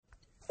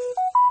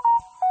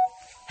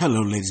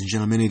Hello, ladies and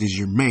gentlemen. It is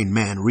your main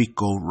man,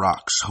 Rico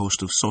Roxx,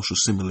 host of Social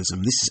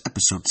Symbolism. This is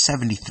episode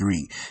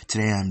 73.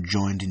 Today I'm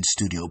joined in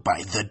studio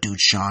by the Dude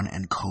Shawn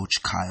and Coach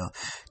Cyle,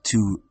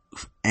 two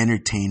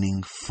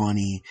entertaining,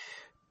 funny,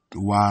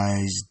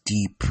 wise,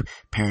 deep,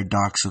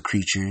 paradoxical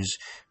creatures.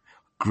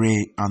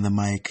 Great on the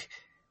mic.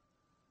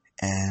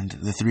 And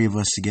the three of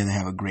us together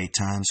have a great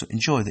time. So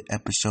enjoy the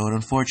episode.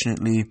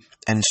 Unfortunately,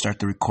 I didn't start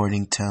the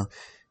recording till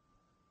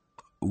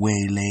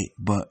way late,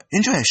 but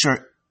enjoy a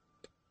short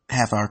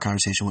half-hour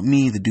conversation with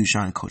me, the Dude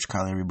Shawn, and Coach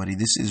Cyle, everybody.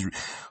 This is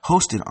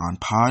hosted on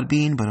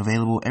Podbean, but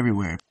available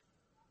everywhere.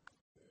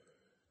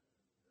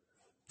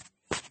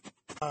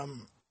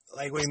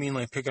 Like, what do you mean,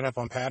 like picking up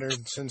on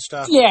patterns and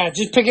stuff? Yeah,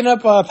 just picking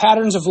up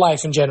patterns of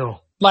life in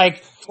general.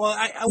 Like, well,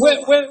 I'm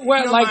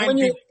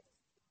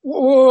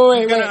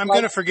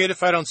gonna forget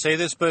if I don't say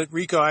this, but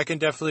Rico, I can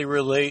definitely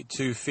relate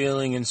to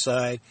feeling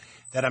inside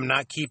that I'm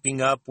not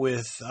keeping up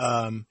with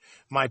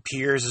my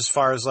peers as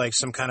far as like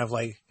some kind of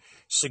like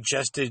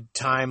suggested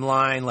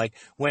timeline, like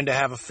when to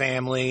have a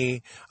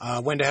family,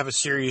 when to have a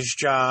serious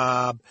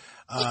job,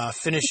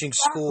 finishing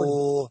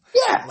school,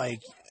 like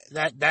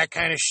that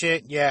kind of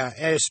shit. Yeah.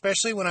 And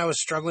especially when I was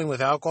struggling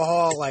with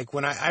alcohol, like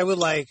when I would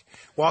like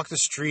walk the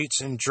streets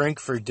and drink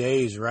for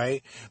days.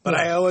 Right. But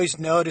I always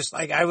noticed,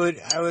 like, I would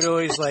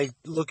always like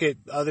look at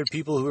other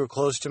people who were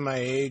close to my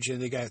age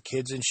and they got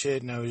kids and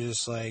shit. And I was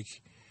just like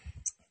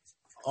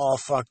all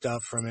fucked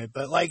up from it.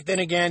 But like, then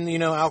again, you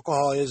know,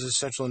 alcohol is a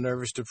central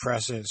nervous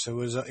depressant.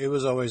 So it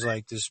was always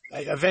like this.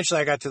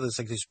 Eventually I got to this,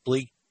 like this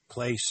bleak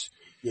place.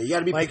 Yeah. You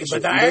gotta be like,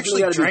 patient. but I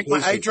actually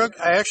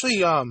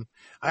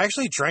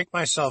drank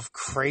myself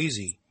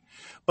crazy.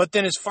 But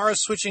then as far as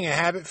switching a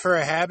habit for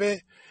a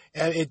habit,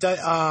 it does,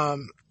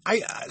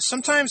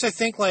 sometimes I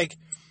think like,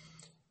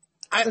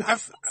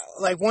 I've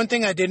like one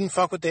thing I didn't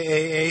fuck with the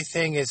AA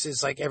thing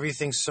is like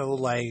everything's so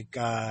like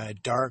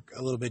dark,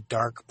 a little bit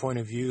dark point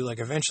of view. Like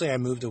eventually I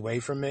moved away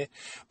from it,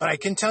 but I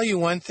can tell you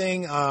one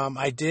thing.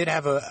 I did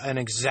have an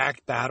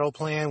exact battle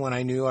plan when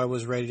I knew I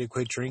was ready to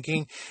quit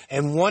drinking,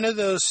 and one of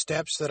those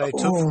steps that I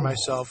took for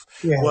myself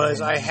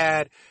was I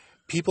had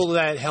people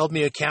that held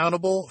me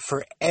accountable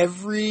for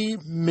every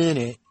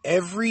minute,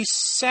 every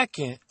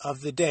second of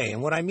the day.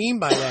 And what I mean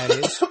by that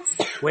is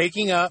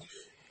waking up,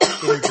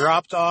 getting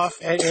dropped off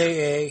at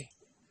AA,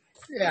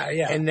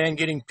 and then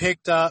getting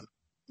picked up.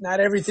 Not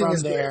everything from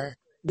is there,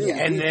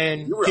 and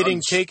then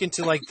getting taken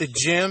to like the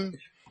gym,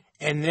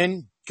 and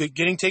then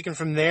getting taken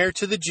from there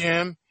to the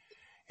gym,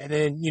 and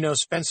then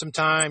spend some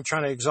time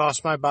trying to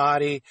exhaust my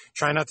body,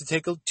 try not to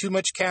take too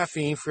much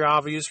caffeine for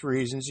obvious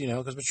reasons,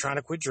 because we're trying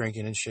to quit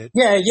drinking and shit.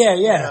 Yeah.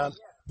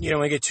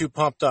 We get too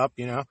pumped up,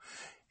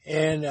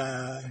 and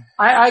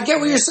I get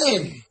what you're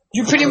saying.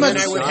 You pretty much.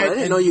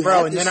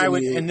 And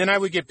then I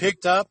would get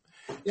picked up,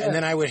 and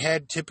then I would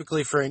head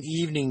typically for an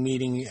evening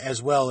meeting as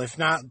well. If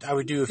not, I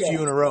would do a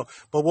few in a row.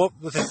 But what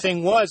the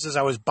thing was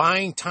I was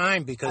buying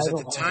time because at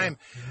the time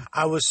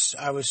I was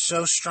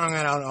so strung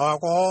out on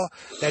alcohol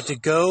that to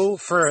go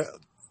for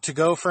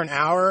an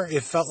hour,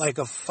 it felt like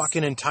a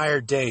fucking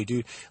entire day,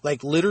 dude.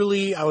 Like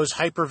literally, I was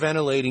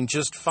hyperventilating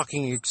just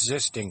fucking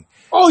existing.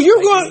 Oh,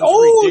 you're going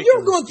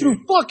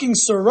through fucking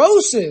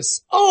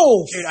cirrhosis.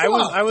 Oh, dude,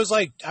 fuck. I was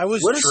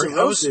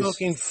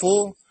smoking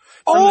full.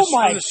 Oh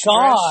my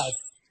God.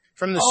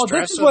 From the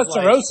stress. This is what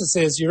cirrhosis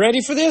is. You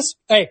ready for this?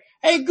 Hey,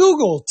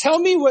 Google, tell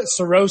me what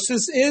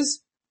cirrhosis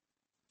is.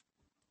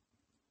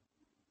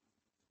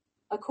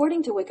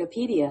 According to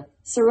Wikipedia,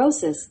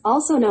 cirrhosis,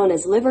 also known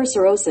as liver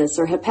cirrhosis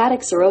or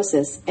hepatic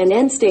cirrhosis, and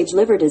end-stage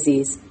liver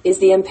disease, is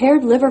the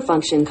impaired liver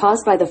function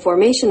caused by the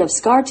formation of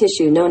scar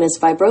tissue known as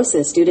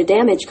fibrosis due to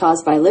damage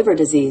caused by liver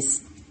disease.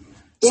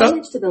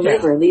 Damage to the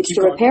liver leads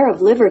to repair of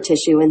liver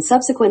tissue and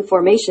subsequent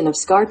formation of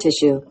scar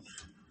tissue.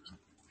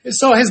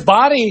 So his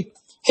body,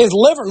 his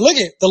liver, look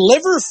at it, the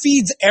liver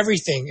feeds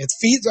everything.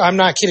 I'm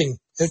not kidding.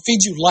 It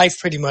feeds you life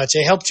pretty much.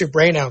 It helps your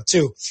brain out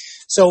too.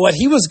 So what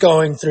he was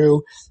going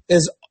through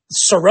is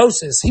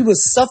cirrhosis. He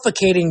was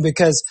suffocating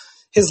because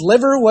his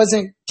liver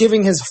wasn't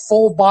giving his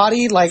full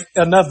body like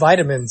enough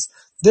vitamins.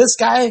 This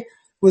guy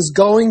was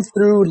going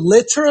through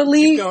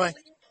literally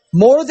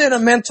more than a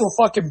mental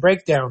fucking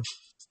breakdown.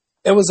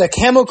 It was a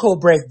chemical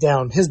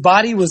breakdown. His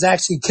body was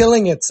actually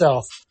killing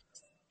itself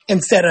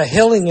instead of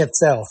healing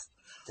itself.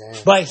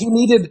 Damn. But he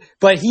literally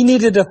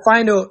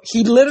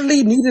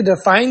needed to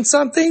find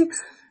something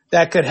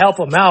that could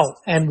help him out.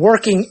 And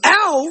working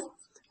out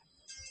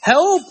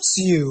helps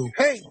you.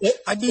 Hey,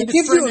 I need a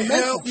friend to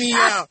help me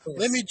out.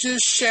 Let me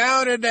just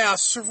shout it out.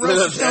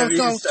 Cirrhosis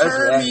don't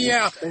turn me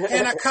out.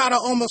 And I caught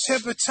almost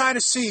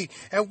hepatitis C.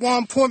 At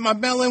one point, my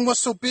melon was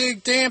so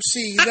big, damn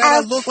C, that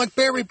I looked like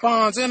Barry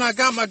Bonds. And I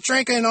got my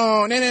drinking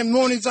on. And in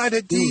mornings, I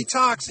did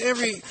detox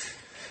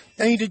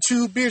I needed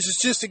 2 beers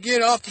just to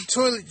get off the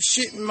toilet,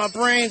 shitting my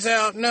brains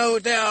out, no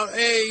doubt.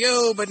 Hey,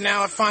 yo, but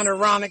now I find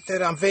ironic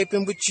that I'm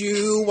vaping with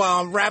you while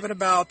I'm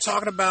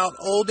talking about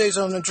old days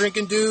on the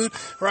drinking dude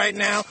right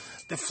now.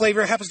 The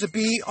flavor happens to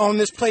be on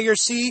this player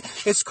C.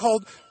 It's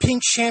called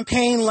Pink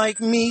Champagne Like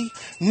Me,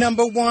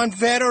 #1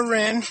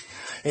 veteran.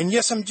 And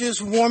yes, I'm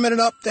just warming it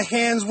up. The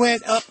hands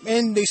went up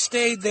and they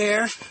stayed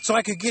there so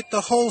I could get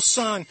the whole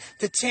sun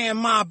to tan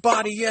my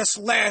body. Yes,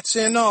 lats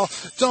and all.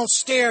 Don't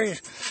stare.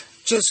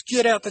 Just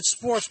get out that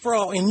sports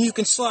bra and you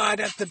can slide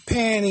at the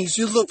panties.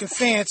 You're looking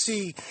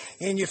fancy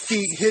and your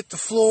feet hit the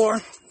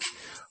floor.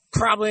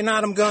 Probably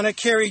not. I'm gonna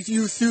carry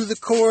you through the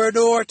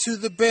corridor to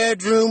the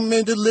bedroom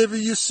and deliver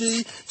you,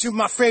 see, to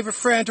my favorite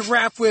friend to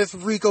rap with,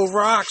 Rico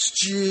Roxx,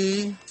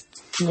 G.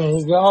 There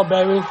you go,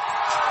 baby. There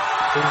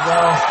you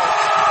go.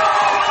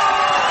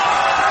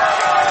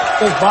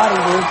 Big body,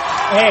 dude.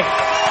 Hey.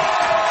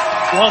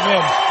 Love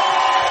him.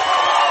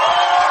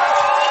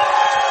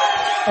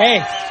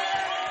 Hey.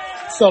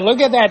 So look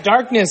at that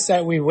darkness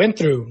that we went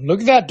through.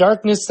 Look at that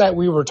darkness that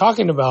we were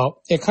talking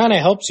about. It kind of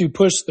helps you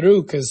push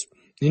through because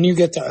then you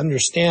get to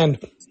understand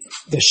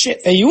the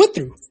shit that you went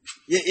through.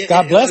 Yeah,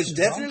 God bless you. It's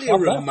definitely a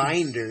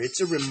reminder. It's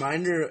a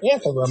reminder. Yeah,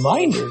 it's a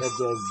reminder.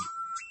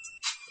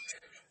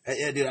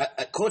 Yeah, dude.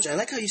 Coach, I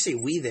like how you say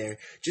we there.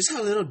 Just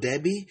how little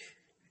Debbie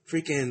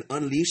freaking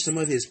unleashed some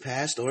of his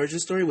past origin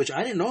story, which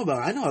I didn't know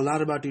about. I know a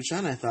lot about Dude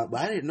Shawn, I thought,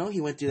 but I didn't know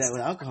he went through that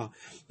with alcohol.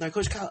 Now,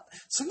 Coach Kyle,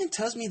 something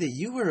tells me that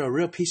you were a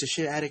real piece of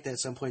shit addict at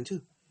some point,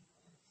 too.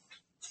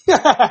 Dude,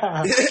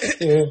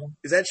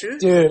 is that true?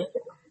 Dude,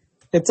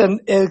 it's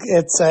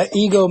a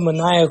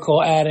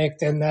egomaniacal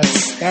addict, and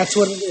that's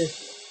what it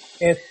is.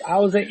 I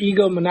was an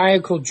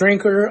egomaniacal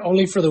drinker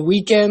only for the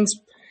weekends,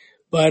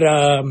 but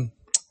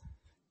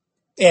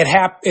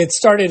it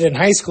started in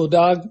high school,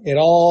 dog. It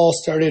all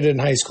started in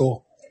high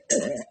school.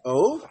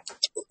 Oh?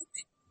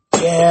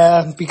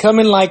 Yeah,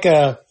 becoming like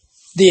I was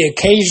the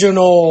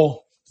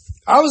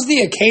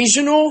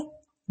occasional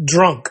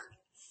drunk.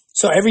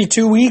 So every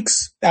 2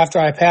 weeks after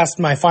I passed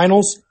my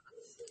finals,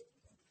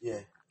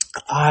 yeah,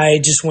 I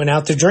just went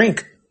out to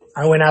drink.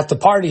 I went out to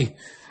party.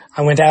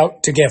 I went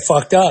out to get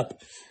fucked up.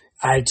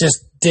 I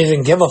just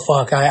didn't give a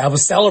fuck. I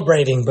was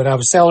celebrating, but I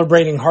was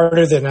celebrating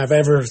harder than I've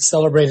ever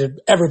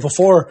celebrated ever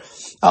before.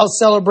 I was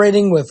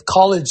celebrating with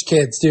college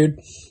kids, dude.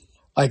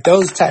 Like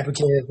those type of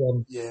kids.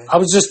 And yeah. I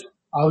was just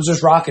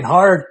rocking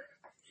hard.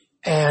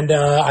 And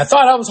I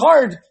thought I was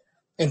hard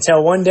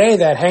until one day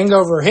that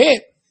hangover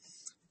hit.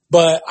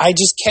 But I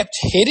just kept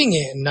hitting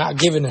it and not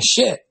giving a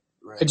shit.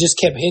 Right. I just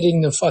kept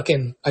hitting the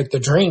fucking, like the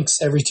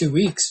drinks every 2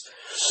 weeks.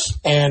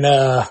 And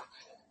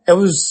it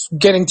was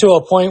getting to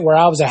a point where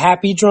I was a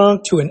happy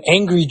drunk to an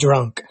angry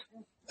drunk,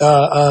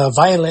 a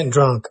violent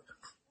drunk.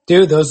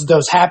 Dude,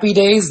 those happy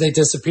days, they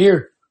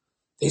disappeared.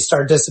 They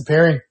start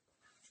disappearing.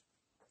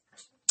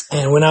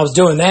 And when I was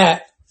doing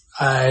that,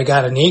 I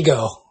got an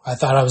ego. I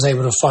thought I was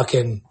able to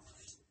fucking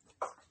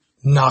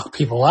knock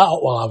people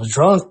out while I was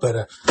drunk,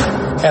 but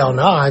hell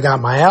no, I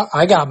got my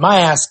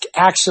ass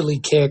actually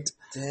kicked.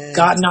 Damn.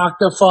 Got knocked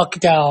the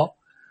fuck out.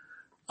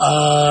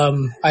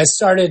 I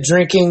started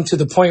drinking to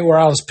the point where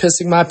I was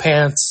pissing my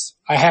pants.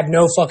 I had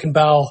no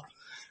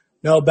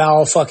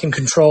bowel fucking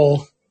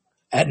control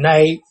at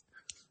night.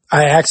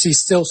 I actually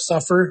still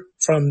suffer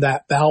from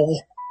that bowel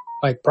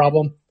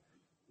problem.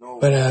 no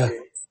but way.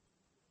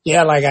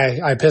 Yeah, like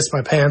I piss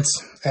my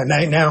pants at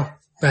night now.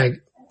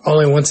 Like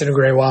only once in a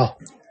great while.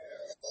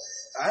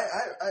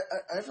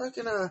 I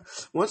fucking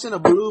once in a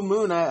blue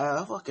moon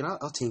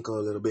I'll tinkle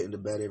a little bit in the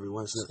bed every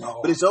once in a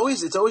while. But it's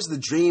always the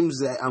dreams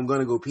that I'm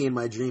gonna go pee in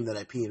my dream that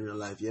I pee in real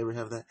life. You ever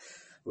have that?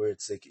 Where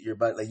it's like you're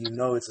about, like,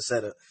 it's a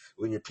setup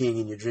when you're peeing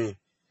in your dream.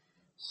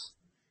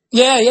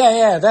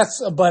 Yeah.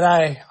 But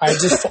I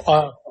just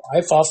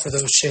I fall for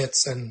those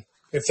shits, and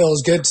it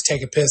feels good to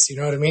take a piss. You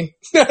know what I mean?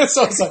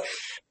 So it's like,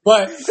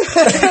 but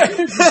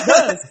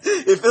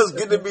it feels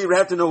good to be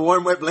wrapped in a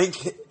warm, wet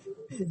blanket.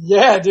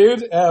 Yeah,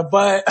 dude.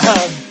 But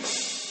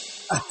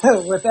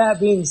with that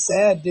being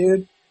said,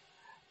 dude,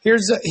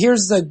 here's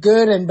the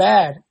good and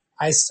bad.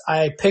 I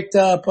picked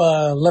up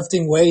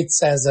lifting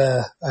weights as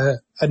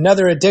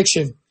another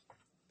addiction,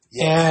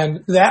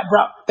 and that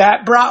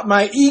brought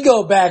my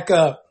ego back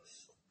to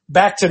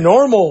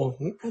normal.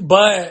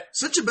 But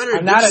such a better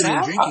addiction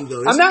than drinking,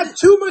 though. I'm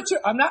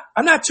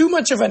not too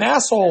much of an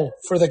asshole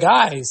for the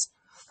guys.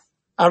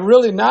 I'm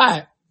really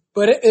not.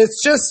 But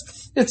it's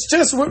just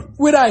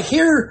when I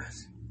hear.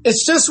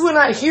 It's just when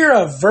I hear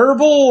a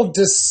verbal,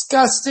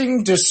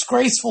 disgusting,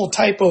 disgraceful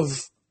type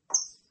of,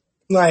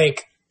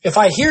 like, if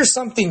I hear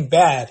something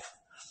bad,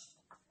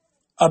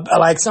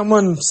 like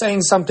someone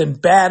saying something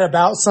bad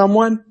about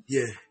someone,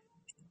 yeah,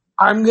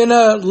 I'm going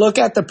to look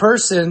at the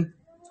person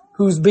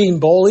who's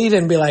being bullied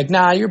and be like,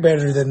 nah, you're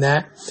better than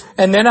that.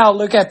 And then I'll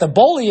look at the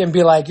bully and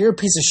be like, you're a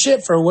piece of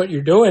shit for what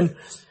you're doing,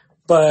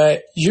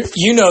 but you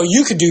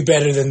could do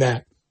better than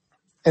that.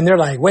 And they're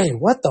like, wait,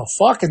 what the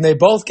fuck? And they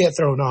both get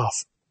thrown off.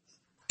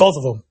 Both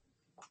of them.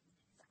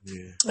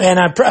 Yeah. And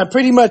I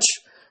pretty much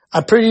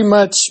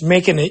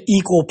making an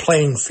equal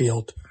playing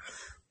field.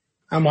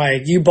 I'm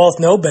like, you both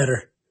know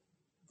better.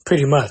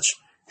 Pretty much.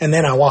 And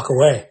then I walk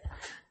away.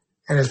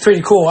 And it's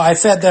pretty cool. I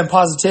fed them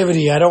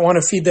positivity. I don't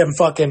want to feed them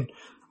fucking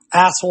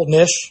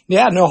asshole-nish.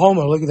 Yeah, no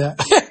homo. Look at that.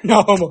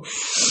 No homo.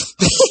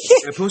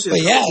 I posted a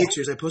couple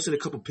pictures. I posted a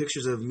couple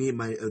pictures of me and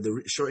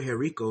the short hair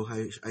Rico.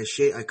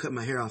 I cut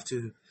my hair off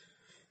too.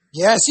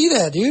 Yeah, I see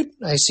that, dude.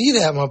 I see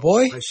that, my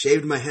boy. I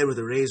shaved my head with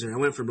a razor. I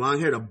went from long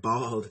hair to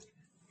bald.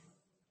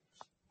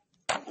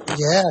 Yeah,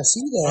 I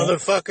see that.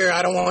 Motherfucker,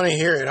 I don't want to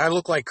hear it. I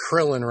look like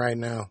Krillin right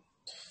now.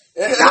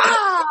 You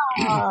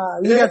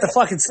got the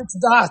fucking 6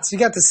 dots. You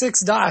got the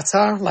 6 dots,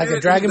 huh? Like a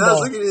Dragon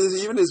Ball. Look at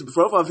even his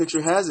profile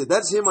picture has it.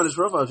 That's him on his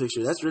profile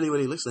picture. That's really what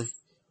he looks like.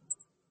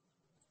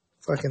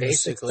 Fucking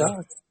basically, 6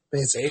 dots.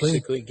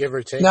 Basically, give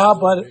or take. No,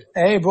 but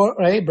hey,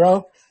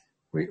 bro.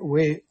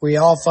 We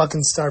all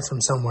fucking start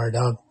from somewhere,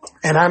 dog.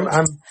 And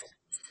I'm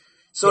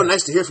so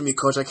nice to hear from you,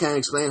 Coach. I can't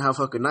explain how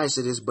fucking nice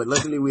it is, but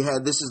luckily we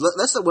had that's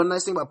the one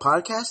nice thing about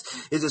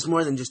podcasts is it's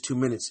more than just 2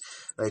 minutes.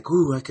 Like,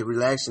 ooh, I could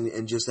relax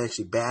and just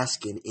actually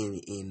bask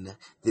in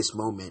this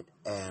moment.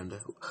 And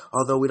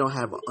although we don't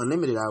have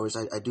unlimited hours,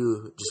 I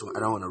don't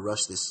want to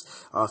rush this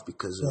off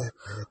because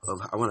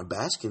of I want to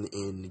bask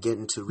in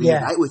getting to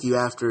reunite with you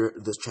after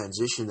this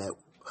transition that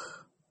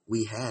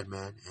we had,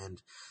 man.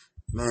 And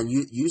man,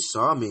 you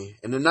saw me,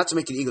 and then not to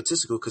make it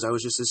egotistical, because I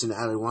was just listening to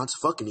Alan Want's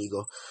fucking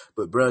ego,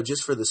 but bro,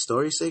 just for the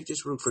story's sake,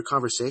 just for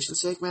conversation's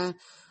sake, man,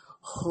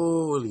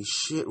 holy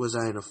shit, was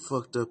I in a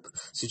fucked up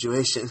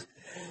situation.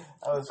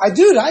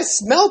 I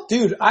smelt,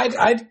 dude.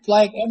 I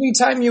like every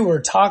time you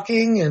were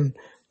talking and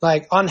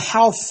like on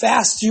how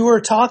fast you were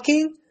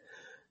talking,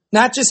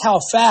 not just how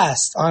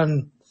fast,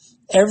 on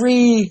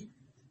every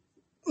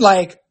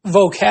like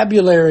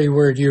vocabulary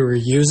word you were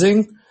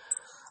using.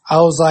 I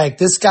was like,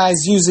 this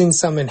guy's using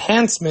some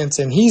enhancements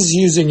and he's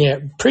using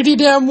it pretty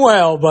damn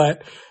well.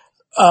 But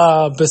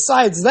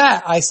besides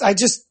that, I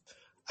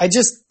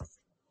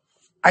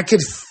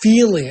could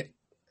feel it,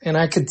 and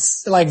I could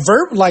like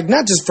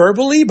not just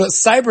verbally, but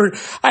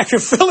I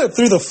could feel it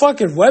through the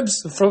fucking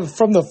webs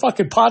from the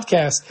fucking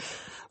podcast.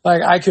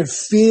 Like I could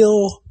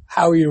feel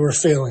how you were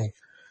feeling.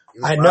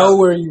 I know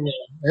where you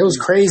were. It was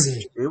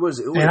crazy. It was,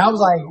 and I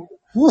was like,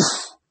 woof.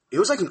 It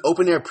was like an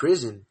open air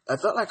prison. I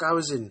felt like I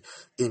was in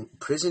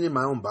prison in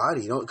my own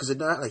body, you know, because it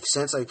did not like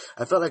sense. Like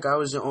I felt like I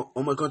was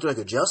almost going through like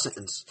a jail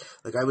sentence.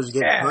 Like I was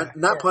getting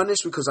not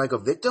punished because like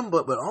a victim,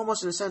 but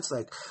almost in a sense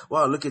like,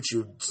 wow, look at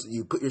you.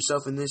 You put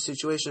yourself in this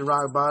situation,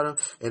 rock bottom,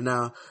 and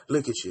now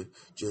look at you,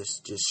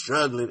 just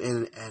struggling.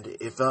 And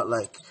it felt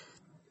like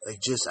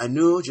just I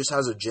knew just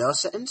as a jail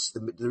sentence.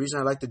 The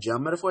reason I like the jail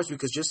metaphor is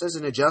because just as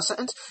in a jail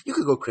sentence, you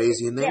could go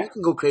crazy in there. Yeah. You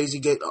can go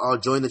crazy,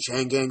 join the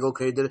chain gang, go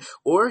crazy,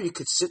 or you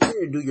could sit there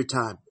and do your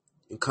time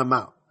and come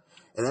out.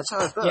 And that's how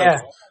I felt. Yeah.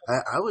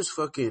 Like, I was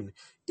fucking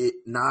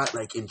not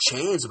like in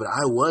chains, but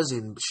I was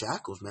in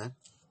shackles, man.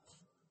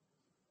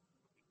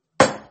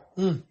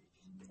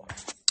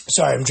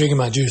 Sorry, I'm drinking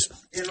my juice.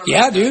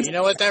 Yeah, dude. You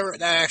know what? That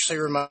actually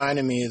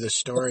reminded me of the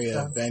story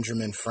of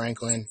Benjamin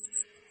Franklin,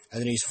 and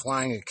then he's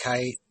flying a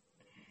kite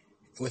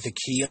with a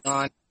key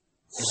on.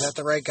 Is that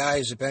the right guy?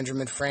 Is it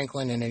Benjamin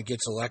Franklin? And it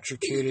gets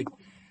electrocuted?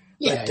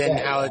 Yeah. But then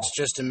how it's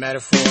just a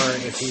metaphor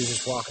if he was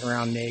just walking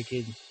around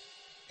naked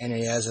and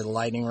he has a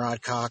lightning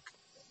rod cock.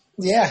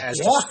 Yeah. As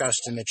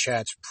discussed in the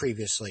chats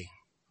previously.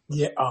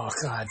 Yeah. Oh,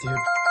 God, dude.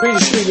 Pretty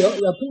sure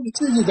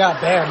you got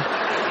banned.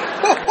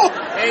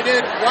 Hey,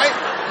 dude, why?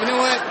 You know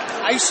what?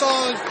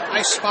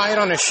 I spied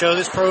on a show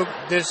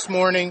this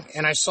morning,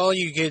 and I saw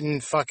you getting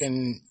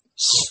fucking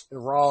the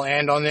raw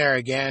end on there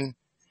again.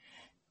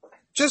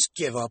 Just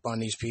give up on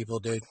these people,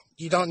 dude.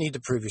 You don't need to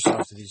prove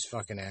yourself to these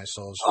fucking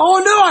assholes.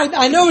 Oh no,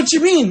 I know what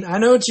you mean. I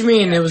know what you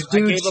mean. Yeah, it was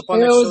dude. It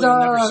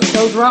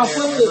was Ralph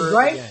Williams,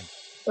 right? Again.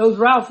 It was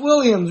Ralph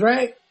Williams,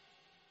 right?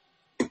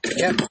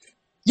 Yep.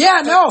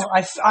 Yeah, no,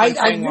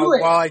 I knew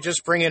it. While I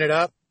just bringing it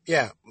up,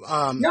 yeah.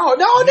 No.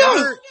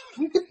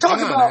 We could talk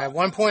about. At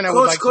one point, I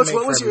would like Coach, to make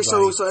what was your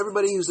so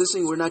everybody who's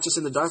listening, we're not just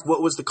in the dark.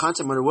 What was the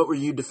content matter? What were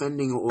you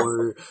defending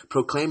or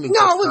proclaiming? No,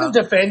 I wasn't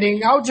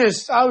defending. I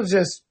was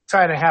just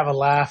trying to have a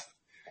laugh.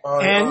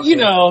 And you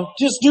know,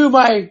 just do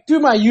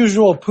my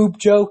usual poop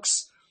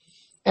jokes,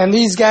 and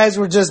these guys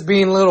were just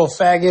being little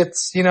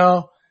faggots, you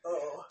know.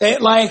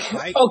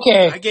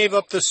 I gave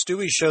up the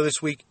Stewie show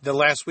the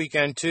last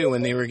weekend too,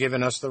 when they were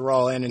giving us the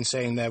raw end and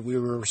saying that we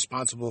were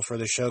responsible for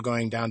the show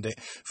going down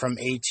from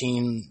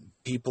 18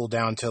 people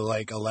down to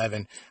like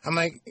 11. I'm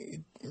like,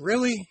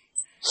 really?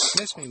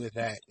 Miss me with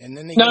that? And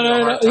then they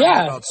no.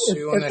 Yeah,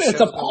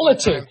 it's a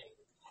politic.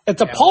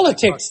 It's a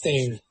politics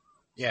thing.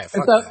 Yeah,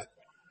 fuck that.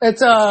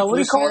 It's what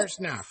do you call it?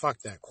 Nah, fuck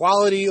that.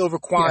 Quality over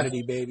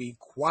quantity, baby.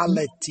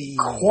 Quality.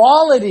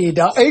 Quality,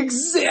 dog.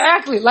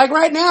 Exactly. Like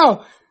right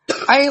now,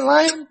 I ain't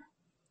lying.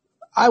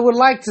 I would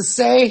like to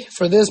say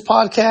for this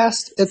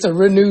podcast, it's a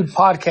renewed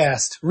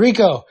podcast.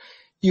 Rico,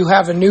 you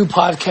have a new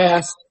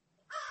podcast.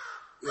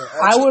 Yeah,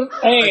 I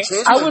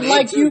would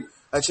like too. you.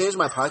 I changed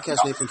my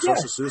podcast name from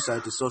Social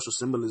Suicide to Social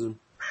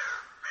Symbolism.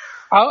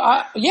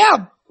 Yeah,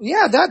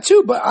 that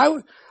too. But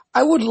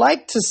I would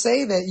like to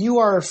say that you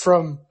are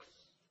from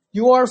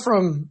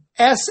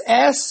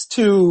SS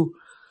to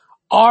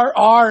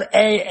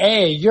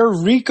RRAA.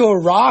 You're Rico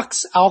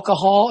Roxx,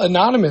 Alcohol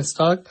Anonymous,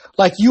 dog.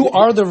 Like you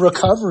are the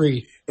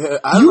recovery.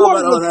 I don't know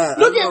about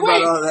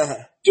all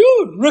that.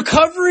 Dude,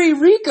 Recovery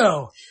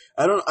Rico.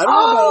 I don't know about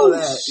all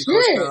that.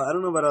 Shit. I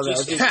don't know about all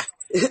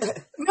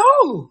that.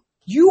 No,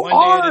 you one are.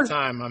 One day at a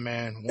time, my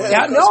man.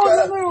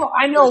 No.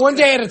 I know, one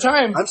day at a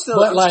time. I'm still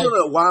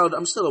a wild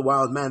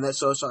man.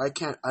 I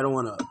can't. I don't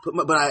want to put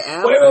but I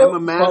am a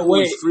man who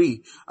is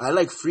free. I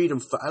like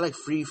freedom. I like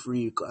free.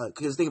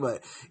 Because think about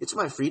it. It's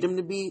my freedom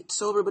to be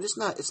sober, but it's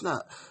not.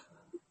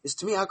 It's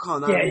to me alcohol.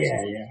 Not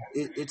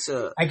It's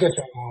a. I get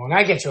you on that one.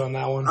 I get you on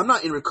that one. I'm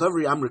not in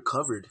recovery. I'm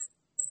recovered.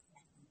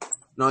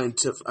 Not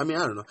into. I mean,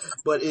 I don't know,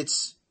 but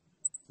it's.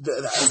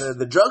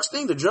 The drugs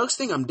thing. The drugs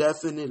thing. I'm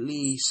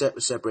definitely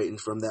separating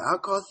from the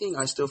alcohol thing.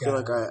 I still feel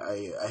like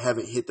I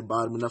haven't hit the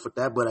bottom enough with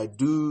that, but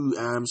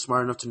I'm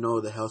smart enough to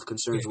know the health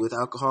concerns with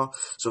alcohol.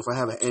 So if I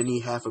have any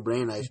half a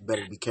brain, I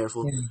better be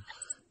careful.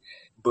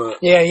 But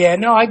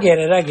no, I get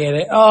it.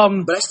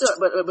 But I still,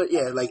 but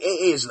yeah, like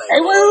AA is like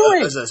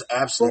wait. As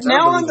abstinence.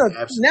 Now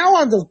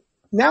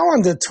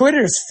on the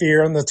Twitter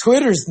sphere, on the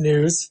Twitter's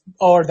news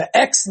or the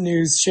X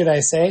news, should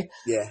I say?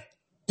 Yeah,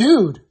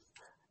 dude,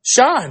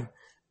 Shawn.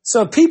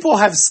 So people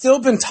have still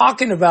been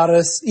talking about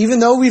us even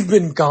though we've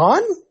been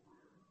gone?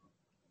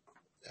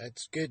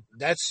 That's good.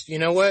 You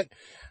know what?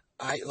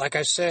 Like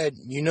I said,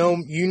 you know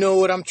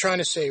what I'm trying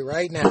to say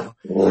right now.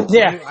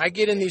 Yeah. I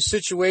get in these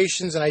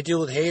situations and I deal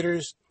with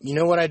haters. You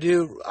know what I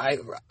do? I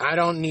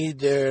don't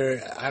need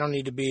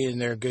to be in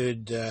their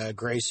good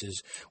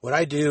graces. What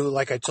I do,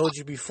 like I told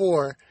you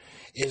before,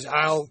 is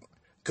I'll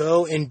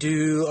go and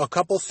do a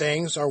couple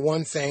things or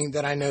one thing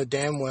that I know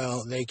damn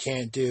well they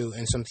can't do,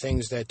 and some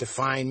things that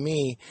define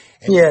me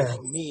and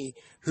make me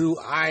who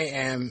I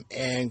am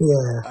and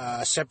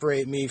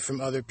separate me from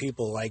other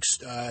people, like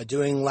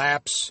doing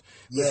laps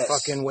with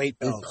fucking weight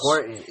belts.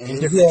 Important. And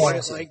different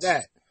things like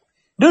that.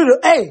 Dude,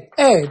 hey,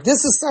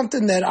 this is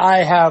something that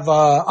I have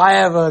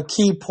a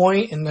key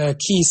point and a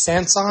key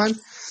sense on.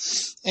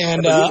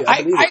 And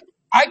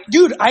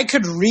I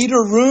could read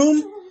a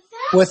room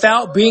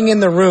without being in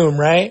the room,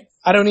 right?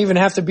 I don't even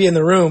have to be in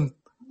the room.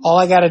 All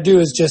I got to do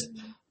is just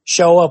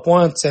show up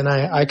once, and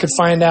I could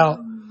find out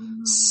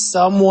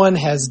someone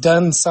has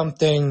done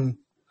something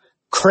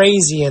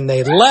crazy and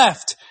they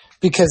left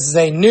because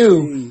they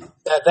knew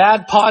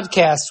that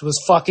podcast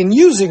was fucking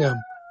using them.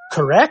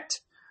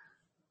 Correct?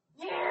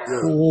 Yeah.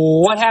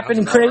 What happened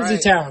in Crazy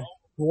Town?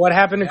 What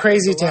happened in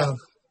Crazy Town?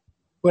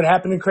 What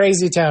happened in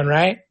Crazy Town,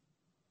 right?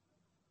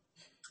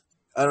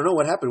 I don't know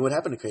what happened. What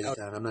happened to Crazy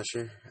Town? I'm not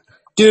sure.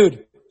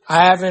 Dude,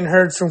 I haven't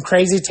heard from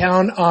Crazy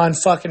Town on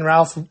fucking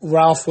Ralph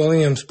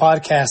Williams'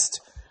 podcast.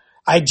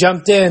 I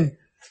jumped in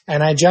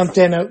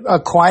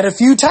quite a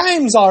few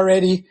times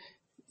already.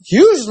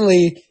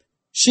 Usually,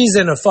 she's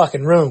in a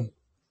fucking room.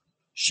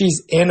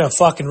 She's in a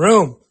fucking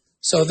room.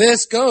 So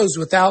this goes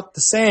without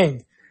the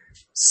saying.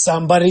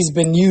 Somebody's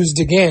been used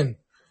again.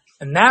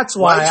 And that's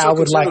why I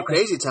would like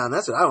Crazy Town.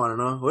 That's what I want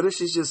to know. What if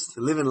she's just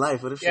living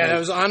life? What if that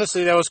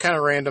was kind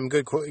of random.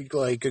 Good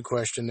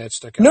question that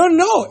stuck out.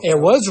 No, it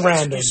was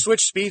random. You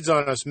switched speeds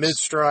on us mid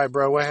stride,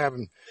 bro. What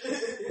happened?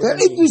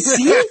 You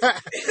see?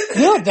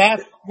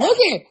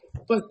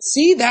 But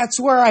see, that's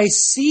where I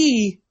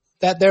see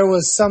that there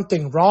was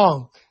something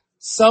wrong.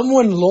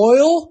 Someone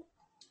loyal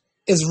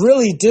is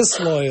really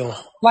disloyal.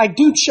 Like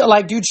Dude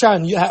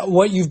Shawn,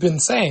 what you've been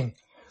saying.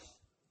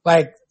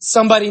 Like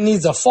somebody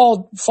needs a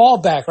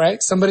fallback,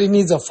 right? Somebody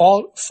needs a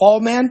fall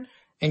man.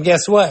 And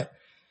guess what?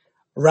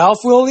 Ralph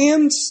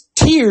Williams,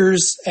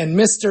 Tears, and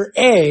Mr.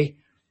 A,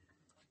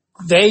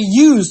 they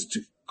used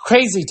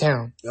Crazy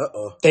Town.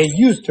 They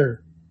used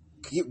her.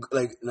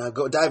 Now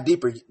go dive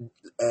deeper.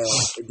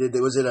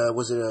 Was it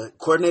a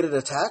coordinated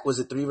attack? Was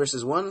it 3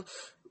 versus 1?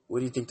 What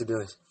do you think the deal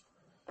is?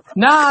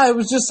 Nah, it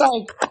was just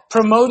like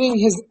promoting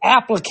his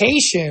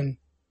application.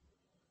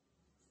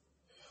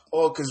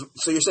 Oh,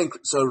 so you're saying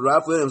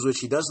Ralph Williams, which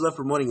he does love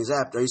promoting his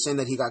app. Are you saying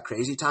that he got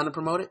Crazy Town to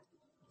promote it?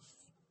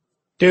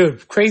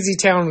 Dude, Crazy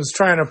Town was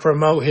trying to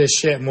promote his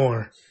shit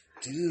more.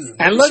 Dude,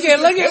 and wait,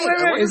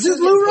 is this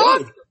Lou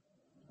Rock?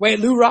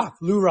 Wait, Lou Rock.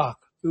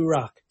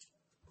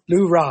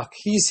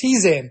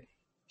 He's in.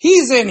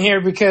 He's in here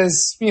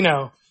because,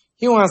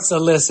 he wants to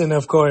listen,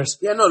 of course.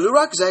 Yeah, no, Lou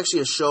Rock is actually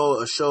a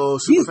show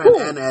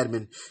superfan and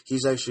admin.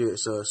 He's actually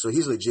so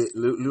he's legit.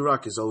 Lou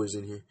Rock is always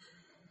in here.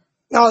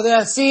 No,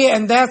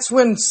 and that's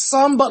when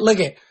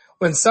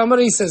when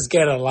somebody says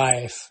get a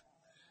life,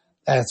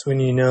 that's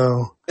when you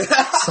know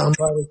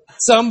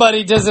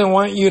somebody doesn't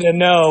want you to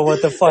know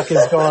what the fuck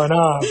is going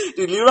on.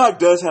 Dude, Lou Rock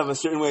does have a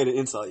certain way to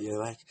insult you.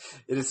 Like,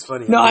 it is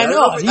funny. No, I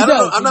know.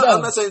 I'm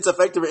not saying it's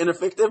effective or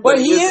ineffective, but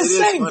he is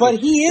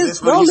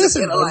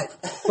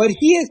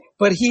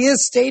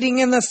stating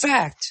in the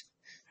fact,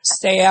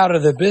 stay out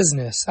of the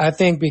business. I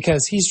think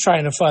because he's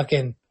trying to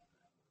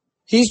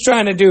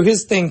do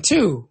his thing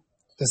too.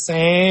 The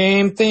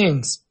same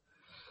things.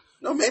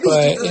 No, maybe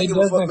he doesn't give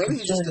a fuck. Maybe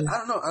he just.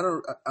 I don't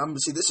know.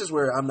 See, this is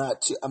where I'm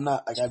not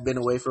like I've been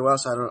away for a while,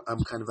 so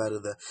I'm kind of out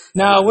of the.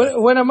 Now,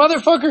 when a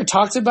motherfucker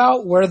talks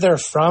about where they're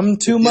from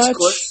too much.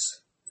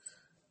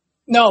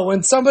 No,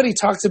 when somebody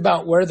talks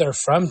about where they're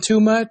from too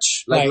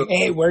much, like,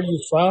 hey, where are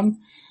you from?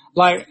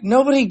 Like,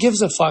 nobody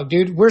gives a fuck,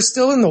 dude. We're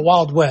still in the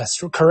Wild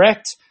West,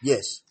 correct?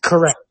 Yes.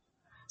 Correct.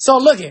 So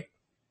look it.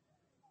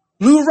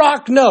 Lou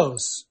Rock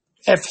knows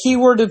if he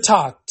were to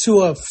talk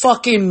to a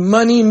fucking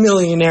money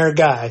millionaire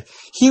guy,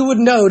 he would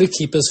know to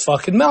keep his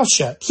fucking mouth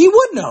shut. He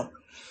would know.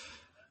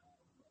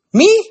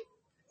 Me?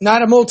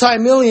 Not a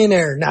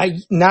multimillionaire.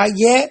 Not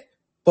yet,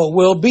 but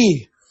will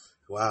be.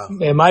 Wow.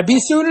 It might be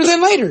sooner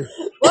than later.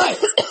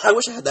 But I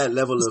wish I had that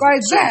level of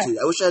besides that, certainty.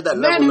 I wish I had that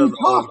man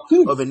level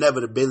who of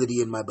inevitability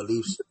in my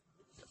beliefs.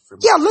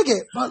 yeah, look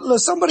at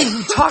somebody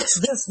who talks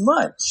this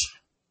much,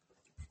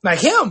 like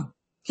him.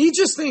 He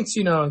just thinks,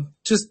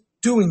 just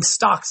doing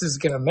stocks is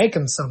going to make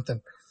him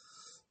something.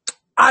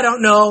 I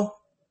don't know.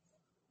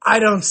 I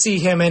don't see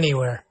him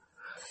anywhere.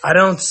 I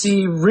don't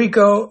see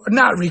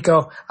not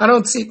Rico. I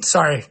don't see,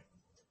 sorry,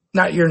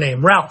 not your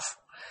name, Ralph.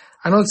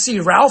 I don't see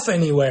Ralph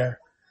anywhere.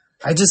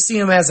 I just see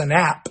him as an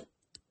app.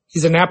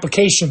 He's an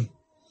application.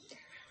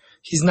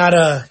 He's not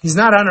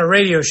on a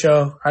radio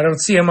show. I don't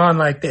see him on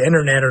like the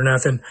internet or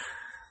nothing.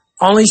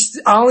 I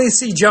only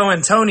see Joe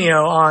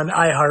Antonio on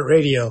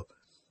iHeartRadio.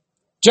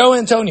 Joe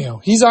Antonio,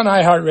 he's on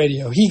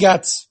iHeartRadio. He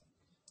got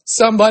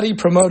somebody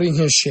promoting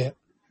his shit.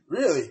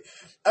 Really?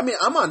 I mean,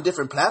 I'm on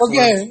different platforms.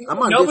 Okay,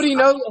 nobody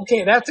knows.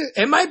 Okay, that's it.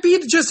 It might be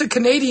just a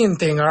Canadian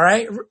thing, all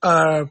right?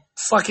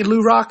 Fucking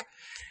Lou Rock.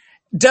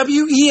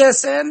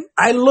 WESN,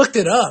 I looked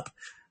it up.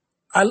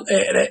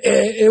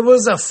 It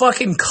was a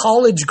fucking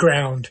college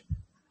ground.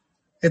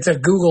 It's a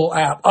Google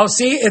app. Oh,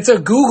 see? It's a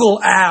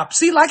Google app.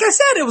 See, like I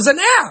said, it was an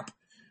app.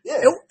 Yeah.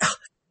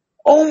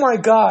 Oh, my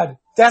God.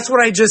 That's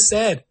what I just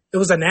said. It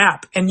was an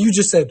app. And you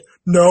just said,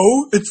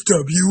 no, it's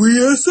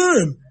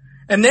WESN.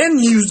 And then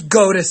you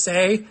go to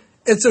say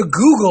it's a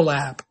Google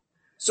app.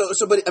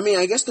 But I mean,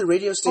 I guess the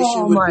radio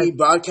station would be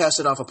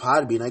broadcasted off of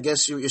Podbean. I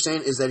guess you're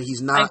saying is that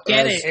he's not. I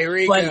get it. Hey,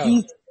 Rico.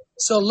 But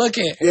so look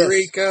at Hey,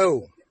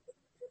 Rico.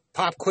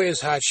 Pop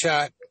quiz, hot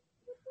shot.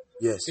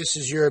 Yes. This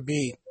is your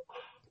beat.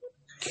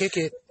 Kick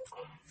it.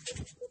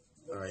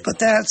 All right. But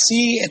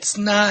it's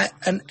not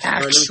an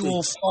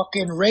actual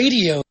fucking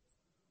radio.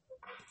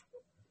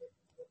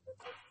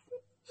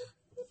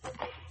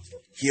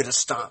 Hear the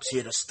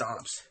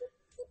stomps.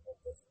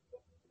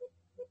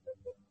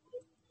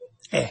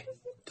 Hey,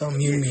 don't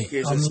mute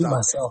me. I'll mute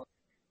myself.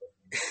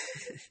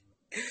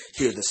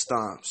 Hear the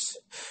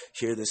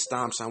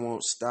stomps, I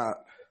won't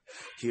stop.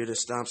 Hear the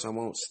stomps, I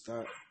won't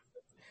stop.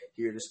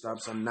 Hear the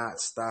stomps, I'm not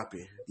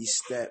stopping. These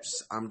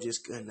steps, I'm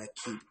just gonna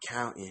keep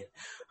counting.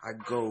 I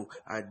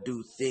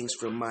do things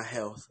for my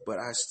health, but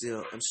I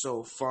still am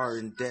so far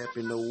in depth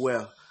in the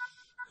well.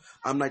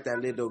 I'm like that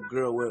little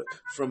girl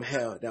from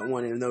hell, that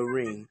one in the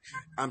ring.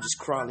 I'm just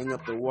crawling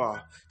up the wall,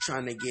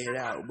 trying to get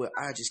out, but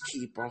I just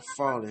keep on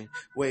falling.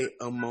 Wait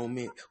a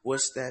moment,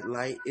 what's that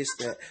light?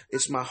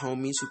 It's my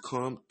homies who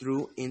come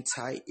through in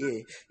tight,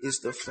 yeah. It's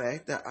the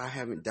fact that I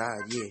haven't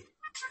died yet.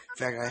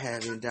 Fact I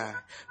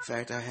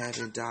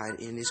haven't died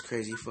in this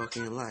crazy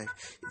fucking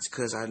life. It's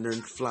cause I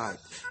learned to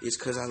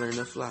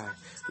fly.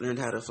 Learned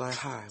how to fly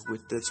high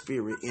with the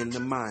spirit in the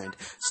mind.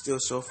 Still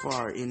so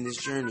far in this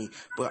journey,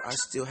 but I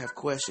still have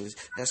questions.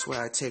 That's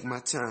why I take my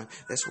time.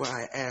 That's why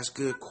I ask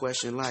good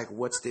questions like,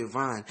 what's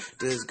divine?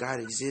 Does God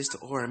exist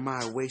or am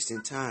I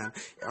wasting time?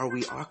 Are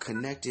we all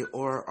connected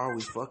or are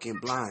we fucking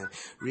blind?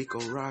 Rico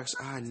Roxx,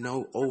 I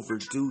know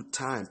overdue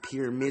time.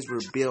 Pyramids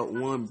were built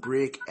one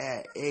brick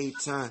at a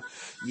time.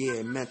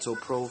 Yeah, mental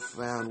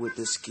profound with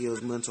the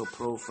skills, mental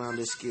profound,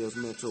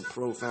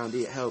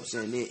 it helps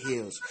and it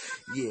heals.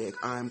 Yeah,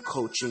 I'm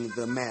coaching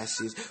the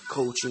masses,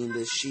 coaching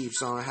the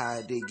sheeps on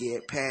how to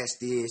get past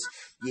this.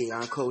 Yeah,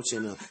 I'm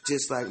coaching them,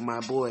 just like my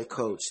boy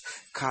coach,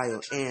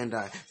 Cyle, and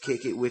I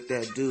kick it with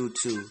that dude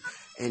too.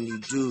 And you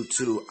do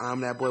too.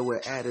 I'm that boy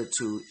with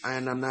attitude,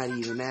 and I'm not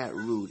even that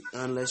rude.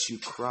 Unless you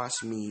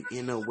cross me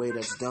in a way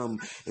that's dumb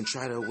and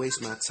try to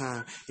waste my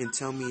time and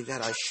tell me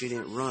that I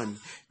shouldn't run.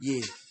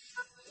 Yeah.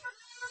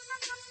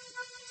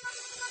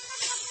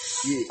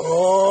 Yeah.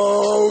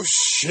 Oh,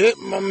 shit,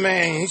 my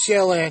man. He's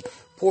yelling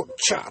pork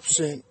chops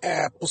and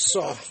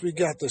applesauce. We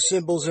got the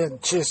symbols and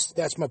just,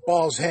 that's my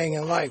balls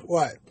hanging like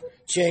what?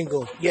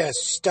 Jingle. Yes,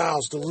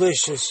 style's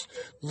delicious.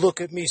 Look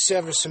at me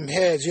sever some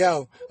heads.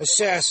 Yo,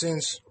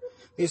 assassins.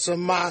 It's a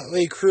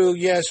motley crew.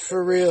 Yes,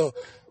 for real.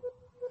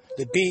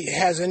 The beat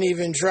hasn't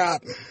even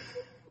dropped.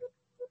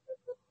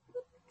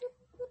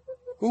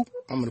 Oop,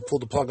 I'm going to pull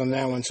the plug on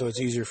that one so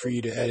it's easier for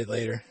you to edit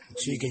later.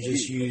 So you can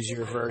just use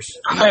your verse.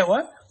 Wait,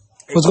 what?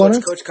 Hey, What's going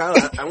on? Coach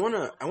Cyle,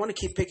 I wanna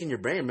keep picking your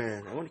brain,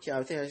 man.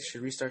 I think I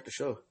should restart the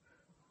show.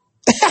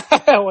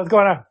 What's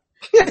going on?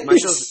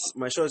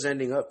 my show's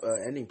ending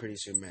pretty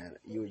soon, man.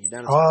 You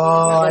down?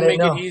 That'll make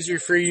it easier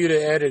for you to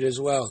edit as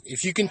well.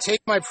 If you can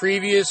take my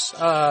previous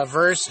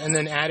verse and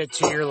then add it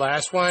to your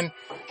last one,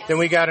 then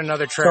we got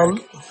another track.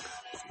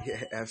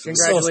 Yeah,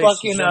 absolutely. So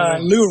fucking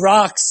Lou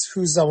Roxx,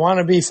 who's a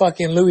wannabe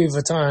fucking Louis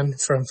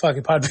Vuitton from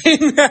fucking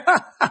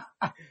Podbean.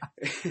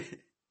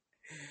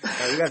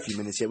 We got a few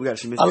minutes here.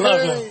 I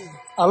love him.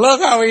 I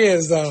love how he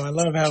is, though. I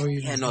love how he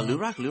is. Yeah, no, Lou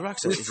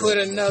Roxx. We put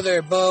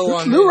another bow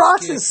on Lou this Roxx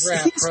Skid is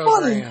rap he's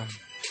program. funny.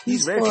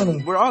 He's very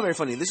funny. We're all very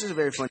funny. This is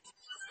very funny.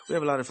 We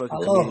have a lot of fucking I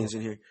love comedians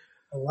him. in here.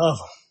 I love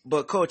him.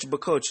 But coach,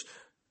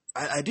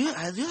 I do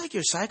like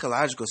your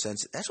psychological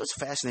sense. That's what's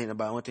fascinating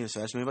about one thing that's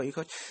fascinating about you,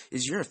 coach,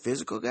 is you're a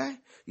physical guy.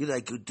 You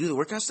like do the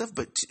workout stuff,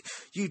 but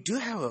you do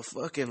have a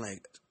fucking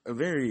like a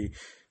very,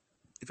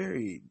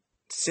 very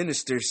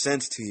sinister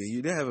sense to you.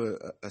 You do have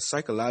a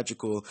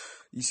psychological.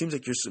 It seems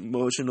like your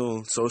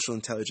emotional, social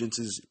intelligence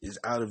is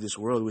out of this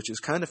world, which is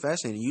kind of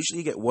fascinating. Usually,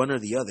 you get one or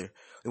the other,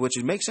 which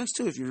would make sense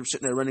too if you're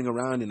sitting there running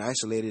around and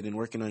isolated and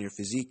working on your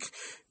physique.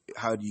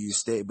 How do you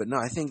stay? But no,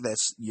 I think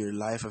that's your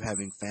life of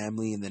having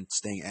family and then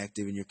staying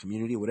active in your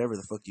community, whatever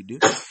the fuck you do.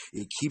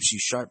 It keeps you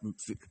sharp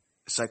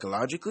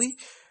psychologically,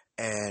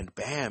 and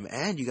bam,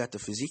 and you got the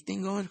physique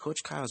thing going.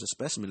 Coach Kyle's a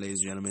specimen,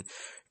 ladies and gentlemen,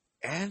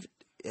 and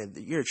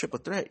you're a triple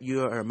threat.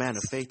 You are a man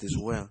of faith as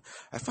well.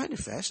 I find it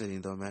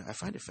fascinating, though, man. I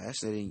find it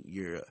fascinating.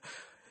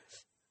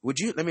 Would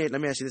you let me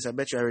ask you this? I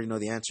bet you already know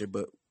the answer,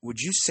 but would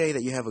you say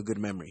that you have a good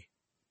memory?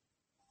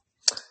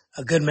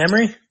 A good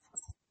memory?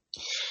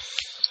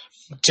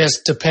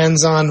 Just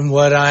depends on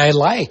what I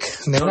like.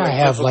 And then I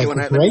have like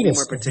the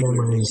greatest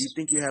memories. Do you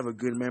think you have a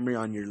good memory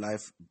on your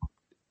life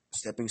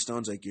stepping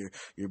stones, like your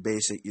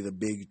basic, the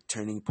big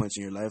turning points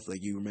in your life?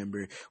 Like you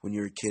remember when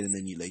you were a kid, and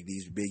then you like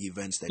these big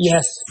events that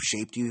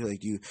shaped you.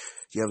 Like you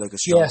have like a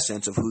strong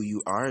sense of who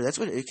you are. That's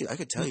what I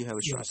could tell you have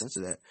a strong sense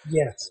of that.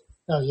 Yes.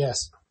 Oh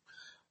yes.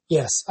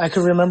 Yes, I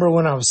could remember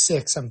when I was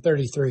 6. I'm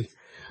 33.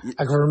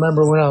 I can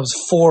remember when I was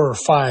 4 or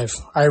 5.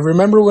 I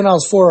remember when I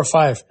was 4 or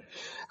 5.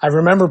 I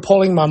remember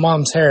pulling my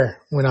mom's hair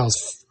when I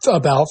was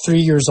about 3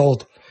 years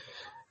old.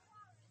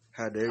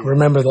 How dare you? I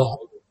remember that.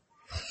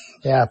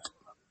 Yeah.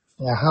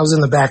 Yeah, I was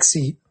in the back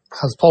seat. I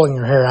was pulling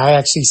her hair. I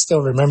actually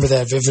still remember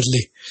that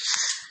vividly.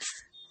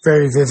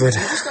 Very vivid.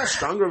 You just got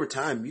stronger over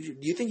time. Do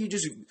you think you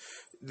just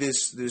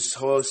this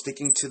whole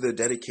sticking to the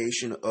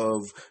dedication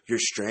of your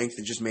strength,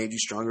 it just made you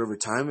stronger over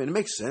time? And it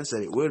makes sense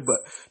that it would, but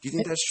do you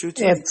think that's true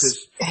too?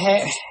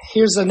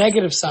 Here's the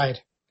negative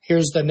side.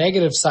 Here's the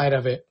negative side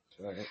of it.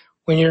 Right.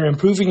 When you're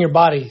improving your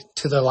body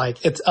to the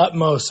its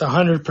utmost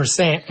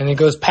 100%, and it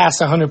goes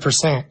past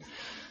 100%,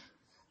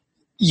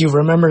 you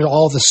remember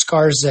all the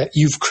scars that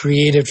you've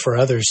created for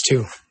others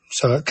too.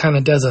 So it kind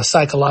of does a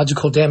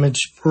psychological damage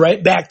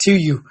right back to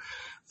you.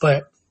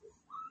 But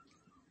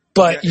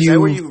is that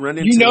where you run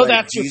into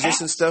that's Jesus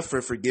and stuff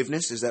for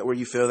forgiveness? Is that where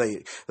you feel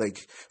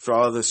like for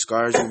all the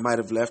scars you might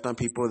have left on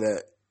people,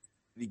 that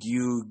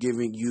you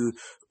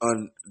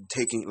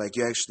taking, like,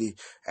 you actually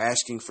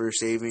asking for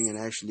saving and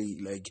actually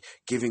like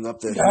giving up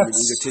the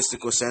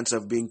egotistical sense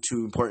of being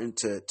too important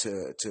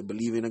to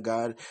believe in a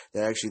God,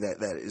 that actually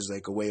that is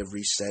like a way of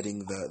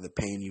resetting the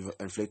pain you've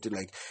inflicted?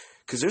 Like,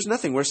 because there's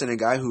nothing worse than a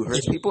guy who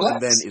hurts people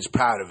and then is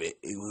proud of it,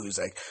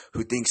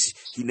 who thinks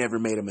he never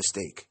made a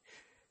mistake.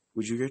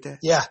 Would you agree with that?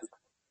 Yeah.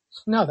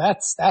 No,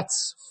 that's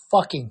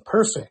fucking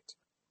perfect.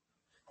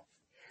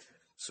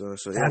 So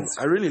yeah,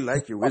 I really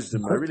like your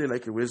wisdom. I really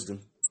like your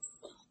wisdom.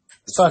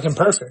 It's fucking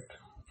perfect.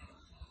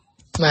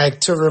 Like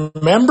to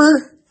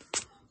remember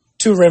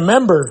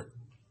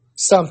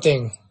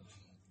something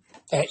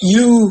that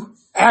you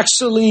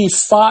actually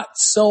fought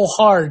so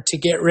hard to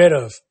get rid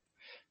of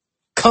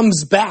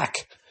comes back,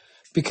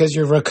 because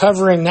you're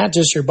recovering not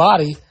just your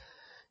body,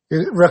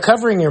 you're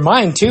recovering your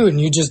mind too, and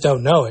you just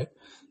don't know it.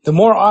 The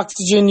more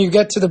oxygen you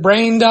get to the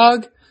brain,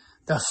 dog,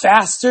 the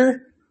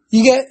faster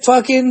you get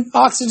fucking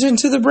oxygen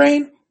to the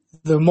brain,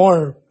 the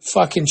more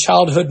fucking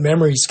childhood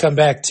memories come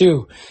back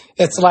too.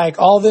 It's like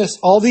all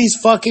these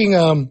fucking,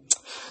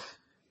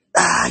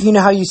 you know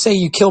how you say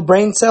you kill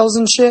brain cells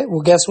and shit?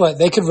 Well, guess what?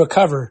 They could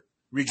recover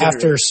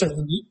after a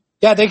certain,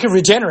 they could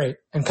regenerate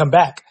and come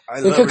back.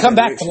 They could come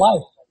back to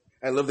life.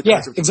 I love the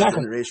concept of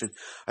regeneration.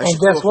 I should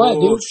do a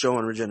whole show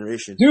on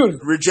regeneration.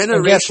 Dude.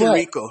 Regeneration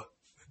Rico.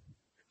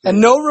 And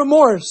no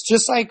remorse,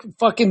 just like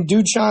fucking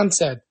Dude Shawn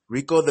said.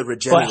 Rico the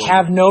regenerator.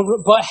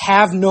 But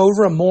have no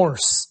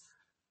remorse.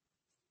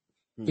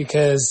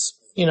 Because,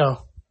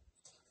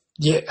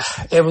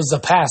 it was the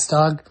past,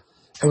 dog.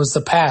 It was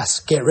the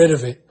past. Get rid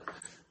of it.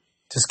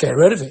 Just get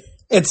rid of it.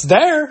 It's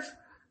there,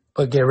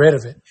 but get rid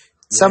of it. Yeah.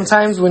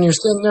 Sometimes when you're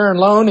sitting there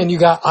alone and you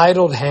got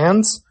idled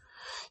hands,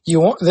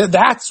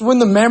 that's when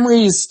the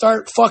memories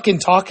start fucking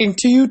talking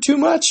to you too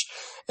much.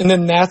 And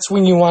then that's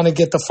when you want to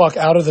get the fuck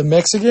out of the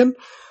mix again.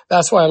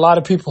 That's why a lot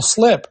of people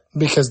slip,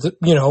 because,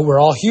 we're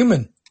all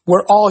human.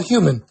 We're all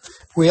human.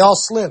 We all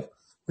slip.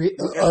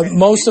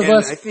 Most of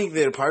us. I think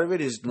that part of it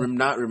is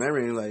not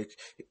remembering. Like,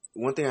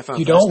 one thing I found.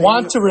 You don't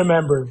want to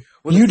remember.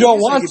 You don't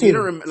want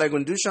to. Like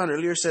when Dude Shawn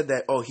earlier said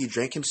that, he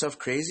drank himself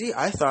crazy.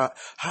 I thought,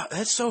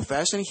 that's so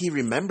fascinating. He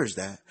remembers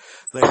that.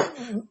 Like,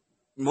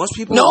 most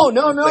people. No.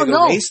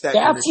 Erase that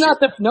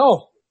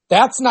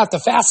that's not the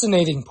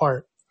fascinating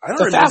part. I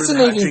don't remember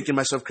not drinking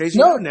myself crazy.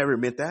 No, I would never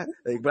admit that.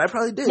 But I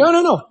probably did.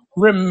 No.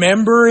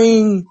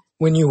 Remembering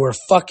when you were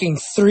fucking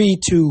 3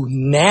 to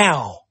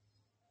now,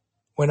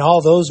 when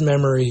all those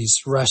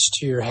memories rush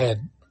to your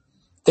head.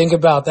 Think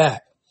about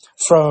that.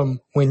 From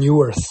when you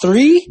were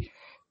 3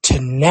 to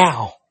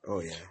now.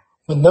 Oh yeah.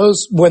 When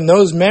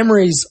those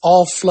memories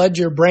all flood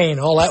your brain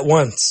all at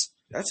once.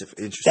 That's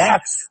interesting.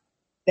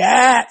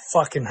 That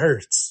fucking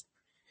hurts.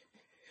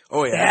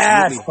 Oh yeah,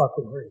 That absolutely.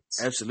 fucking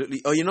hurts.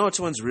 Absolutely. Oh, you know which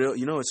one's real?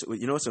 You know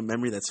what's a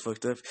memory that's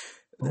fucked up?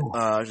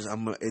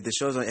 The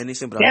show's on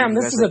anything, but Damn,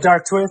 this is a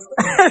dark twist.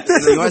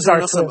 This you is guys a dark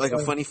know some twist.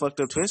 like a funny fucked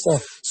up twist. Go,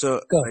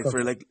 So go.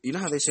 for like, you know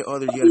how they say, oh,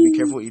 you gotta be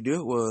careful what you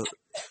do. Well,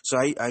 so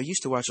I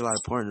used to watch a lot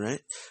of porn, right?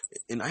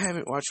 And I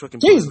haven't watched fucking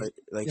porn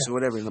so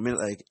whatever. I mean,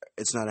 like,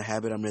 it's not a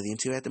habit I'm really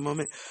into at the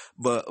moment.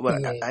 But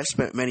I've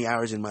spent many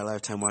hours in my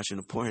lifetime watching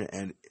the porn,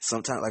 and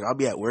sometimes like I'll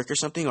be at work or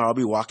something, or I'll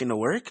be walking to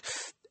work,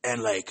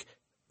 and like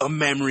a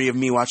memory of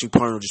me watching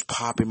porn will just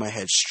pop in my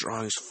head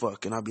strong as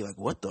fuck, and I'll be like,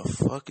 what the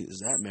fuck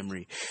is that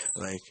memory?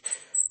 Like,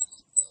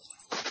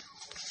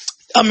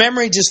 a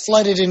memory just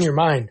flooded in your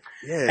mind.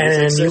 Yeah,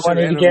 and you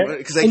wanted to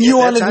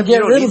to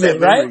get rid of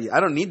it, right? I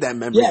don't need that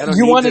memory. Yeah,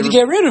 you wanted to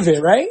get rid of it,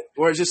 right?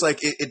 Or it's just like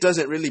it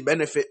doesn't really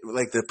benefit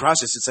like the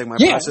process. It's like my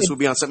process will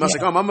be on something else.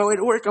 Like, oh, I'm on my way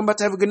to work. I'm about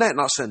to have a good night, and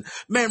all of a sudden,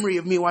 memory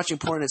of me watching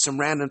porn at some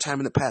random time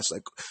in the past.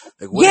 Like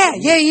what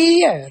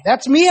yeah.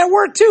 That's me at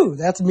work too.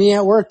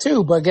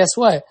 But guess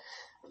what?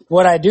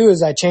 What I do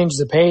is I change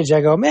the page.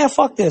 I go, man,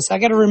 fuck this. I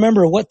got to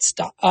remember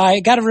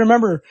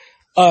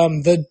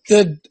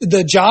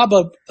the job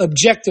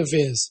objective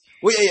is.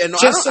 Well, yeah. No,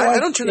 I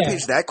don't turn the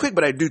page that quick,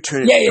 but I do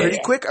turn it pretty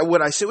quick.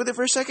 When I sit with it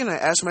for a second, I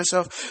ask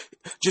myself,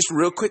 just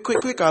real quick.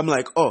 I'm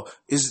like, oh,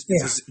 is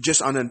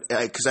just on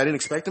because I didn't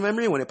expect the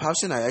memory. When it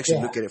pops in, I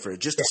actually look at it for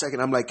just a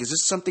second. I'm like, is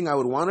this something I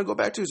would want to go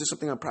back to? Is this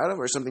something I'm proud of,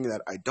 or something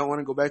that I don't want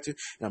to go back to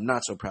and I'm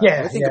not so proud of?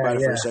 I think about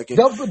it for a second.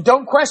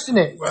 Don't question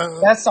it.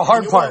 That's the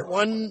hard part.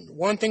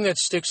 One thing that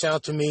sticks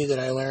out to me that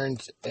I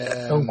learned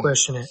don't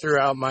question it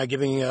throughout my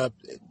giving up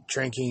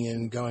drinking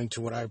and going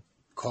to what I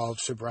call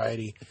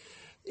sobriety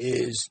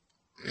is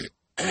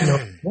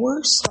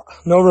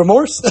no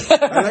remorse.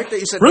 I like that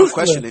you said don't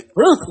question it.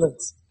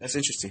 Ruthless. That's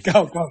interesting.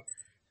 Go.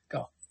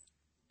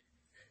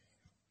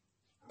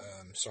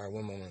 Sorry,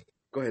 one moment.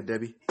 Go ahead,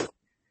 Debbie.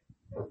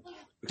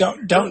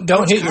 Don't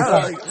hit your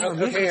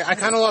phone. Okay, I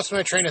kind of lost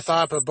my train of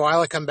thought, but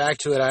while I come back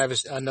to it, I have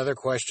another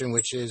question,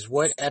 which is,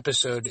 what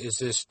episode is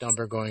this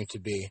number going to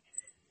be?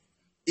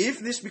 If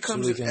this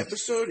becomes an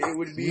episode, it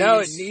would be... No,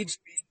 it needs...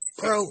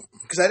 Bro,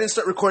 because I didn't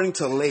start recording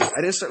till late. I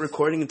didn't start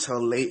recording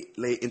until late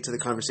into the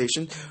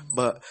conversation.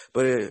 But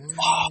I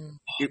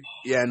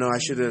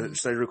should have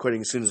started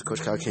recording as soon as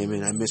Coach Kyle came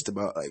in. I missed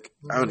about I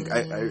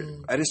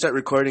didn't start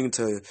recording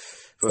until.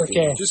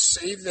 Okay. Just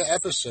save the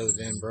episode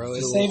then, bro.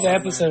 Save the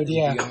episode,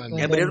 yeah.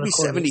 Yeah, but it'll be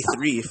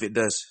 73 if it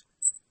does.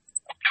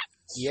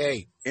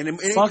 Yay. And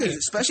it could,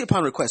 especially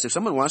upon request. If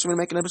someone wants me to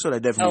make an episode, I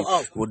definitely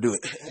will do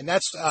it. And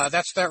that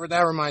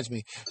reminds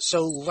me.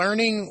 So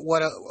learning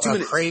what a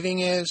craving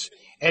is,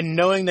 and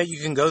knowing that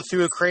you can go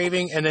through a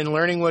craving, and then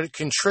learning what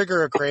can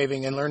trigger a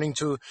craving, and learning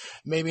to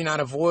maybe not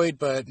avoid,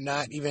 but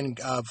not even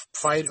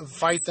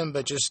fight them,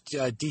 but just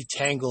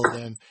detangle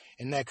them.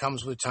 And that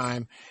comes with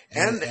time.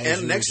 And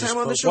next time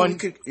on the show, we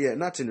could,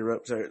 not to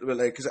interrupt, sorry, but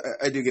like, because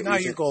I do get. No,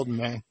 you're golden,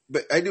 man.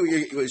 But I do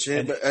get what you're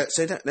saying. But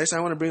next time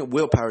I want to bring up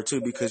willpower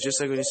too, because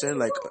just like what you said,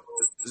 like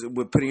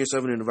with putting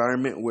yourself in an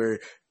environment where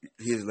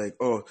he's like,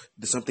 oh,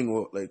 something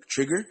will like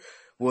trigger.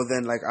 Well,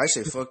 then, like, I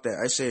say, fuck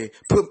that. I say,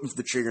 put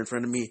the trigger in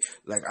front of me.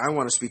 Like, I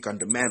want to speak on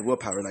demand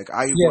willpower. Like,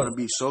 I want to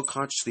be so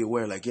consciously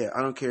aware. Like,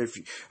 I don't care if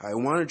I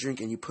want to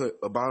drink and you put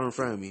a bottle in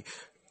front of me.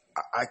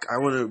 I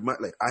want to,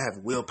 like, I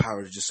have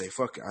willpower to just say,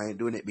 fuck it. I ain't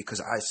doing it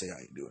because I say I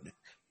ain't doing it.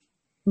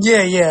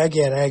 Yeah, I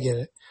get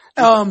it.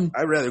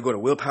 I'd rather go to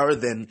willpower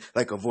than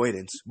like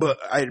avoidance, but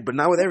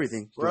not with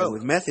everything. Bro,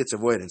 with meth, it's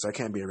avoidance. I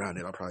can't be around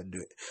it. I'll probably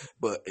do it.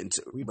 But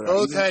we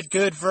both had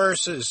good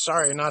verses.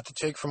 Sorry, not to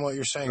take from what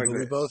you're saying, but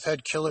we both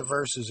had killer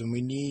verses, and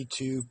we need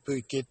to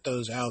get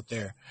those out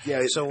there.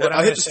 Yeah. So what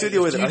I'll hit the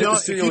studio with it.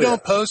 If you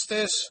don't post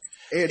this,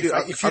 hey, dude,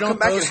 if you don't come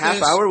back in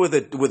half hour with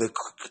a.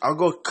 I'll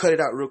go cut it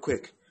out real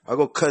quick. I'll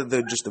go cut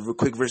the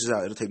quick verses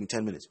out. It'll take me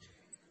 10 minutes.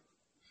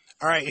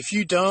 All right, if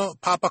you don't,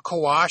 Papa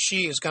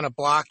Kawashi is going to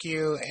block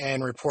you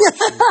and report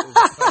you.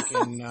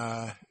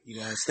 You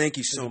guys, thank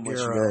you so much,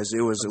 you guys.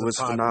 It was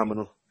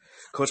phenomenal.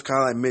 Coach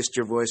Kyle, I missed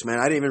your voice, man.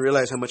 I didn't even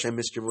realize how much I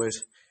missed your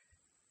voice.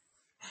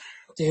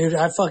 Dude,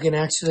 I fucking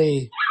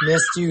actually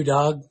missed you,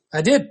 dog.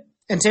 I did.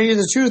 And tell you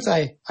the truth,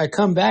 I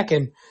come back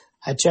and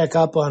I check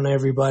up on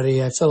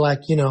everybody. I feel like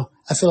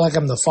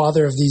I'm the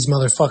father of these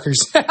motherfuckers.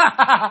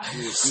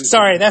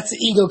 Sorry, that's the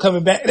ego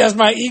coming back. That's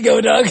my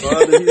ego, Doug.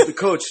 Father, he's the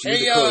coach.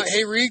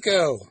 Hey,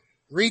 Rico.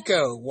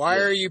 Rico, why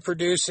are you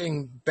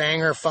producing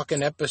banger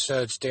fucking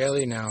episodes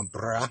daily now,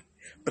 bruh?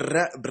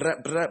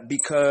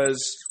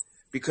 Because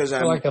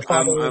I'm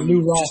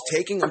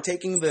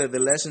taking the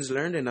lessons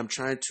learned, and I'm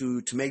trying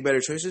to make better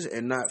choices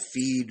and not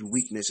feed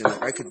weakness. And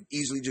like, I could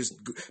easily just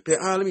be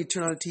like, let me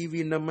turn on the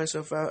TV and numb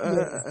myself out.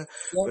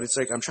 But it's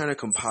like I'm trying to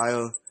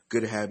compile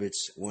good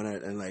habits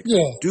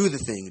do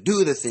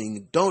the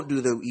thing, don't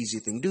do the easy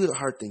thing, do the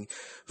hard thing,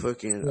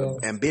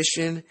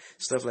 ambition,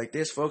 stuff like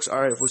this, folks. All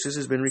right, folks, this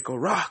has been Rico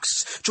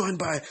Roxx, joined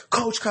by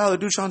Coach Cyle,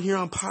 Dude Shawn here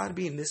on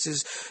Podbean. This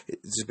has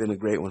been a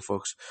great one,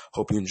 folks.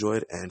 Hope you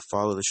enjoyed, and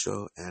follow the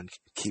show and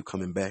keep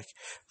coming back.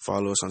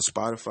 Follow us on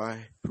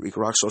Spotify,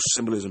 Rico Roxx, Social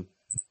Symbolism.